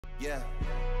Yeah.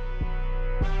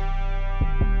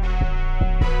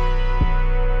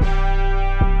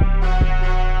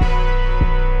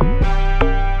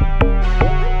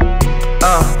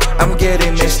 I'm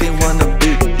getting nasty, wanna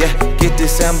beat, yeah. Get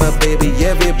December, baby,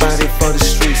 everybody for the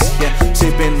streets, yeah.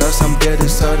 Sipping on some dirty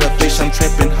soda, bitch, I'm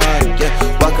trapping hard, yeah.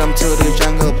 Welcome to the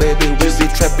jungle, baby, we be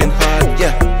trapping hard,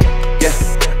 yeah. Yeah,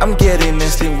 I'm getting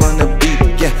nasty, wanna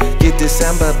beat, yeah. Get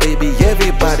December, baby,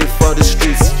 everybody for the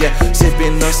streets, yeah.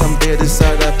 Sipping on some dirty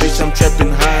soda, bitch, I'm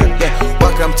trapping hard, yeah.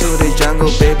 Welcome to the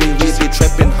jungle, baby, we be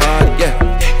trapping hard, yeah.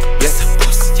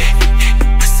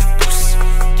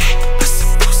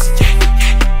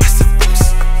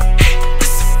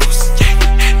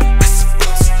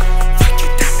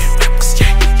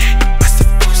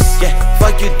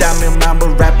 You diamond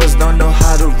mama rappers don't know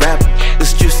how to rap.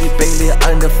 It's juicy BaeLee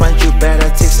on the front, you better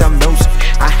take some notes.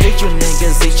 I hate you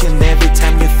niggas each and every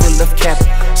time you full of cap.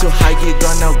 So how you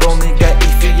gonna roll, nigga,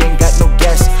 if you ain't got no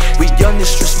gas? We on the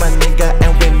streets, my nigga,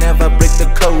 and we never break the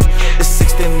code. It's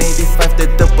 1685, the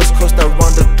dopest coast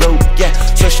around the globe, yeah.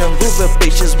 Social Hoover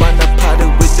bitches wanna party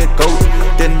with the gold.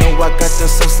 They know I got the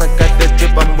sauce, I got the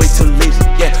drip, I'm way too late,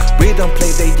 yeah. We don't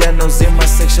play the yanos in my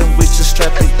section, we just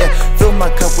strap it, yeah. Fill my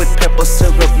cup with pepper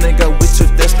syrup, nigga, we too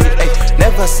desperate, ayy.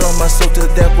 Never sold my soul to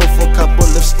the devil for a couple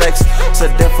of stacks. So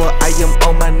therefore I am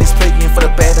on my knees praying for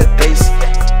the better days.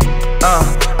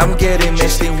 I'm getting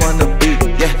nasty, wanna beat,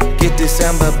 yeah. Get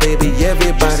December, baby,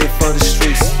 everybody for the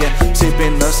streets, yeah.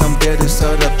 Sipping on some dirty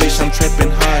soda, bitch, I'm trapping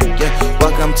hard, yeah.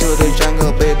 Welcome to the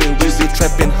jungle, baby, we be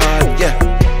trapping hard, yeah.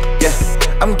 Yeah,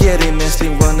 I'm getting nasty,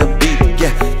 wanna beat,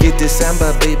 yeah. Get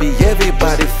December, baby,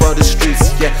 everybody for the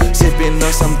streets, yeah. Sipping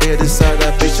on some dirty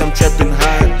soda, bitch, I'm trapping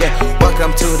hard, yeah.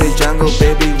 Welcome to the jungle,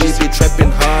 baby, we be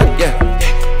trapping hard, yeah.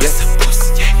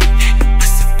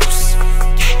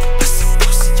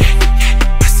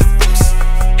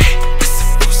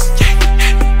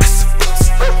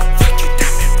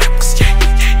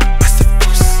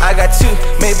 I got 2,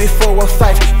 maybe 4 or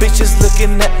 5 bitches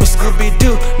looking at me,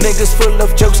 Scooby-Doo. Niggas full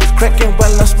of jokes, cracking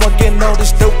while I'm smoking all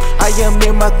this dope. I am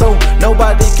in my throat,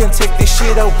 nobody can take this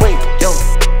shit away. Yo,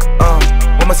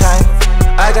 one more time.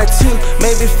 I got 2,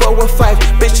 maybe 4 or 5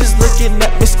 bitches looking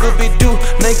at me, Scooby-Doo.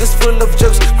 Niggas full of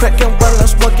jokes, cracking while I'm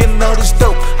smoking all this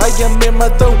dope. I am in my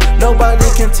throat, nobody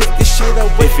can take this shit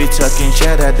away. If you talking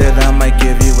cheddar, then I might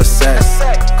give you a sack.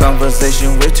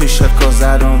 Conversation way too short, cause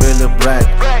I don't really brag.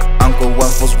 Uncle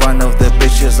Waffles, one of the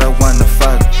bitches I wanna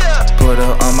fuck. Put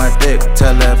her on my dick,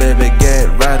 tell her baby get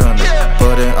right on it.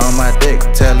 Put it on my dick,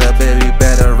 tell her baby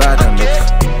better ride on it.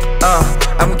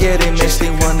 I'm getting nasty,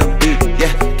 wanna beat,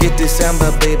 yeah. Get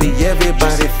December, baby,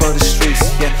 everybody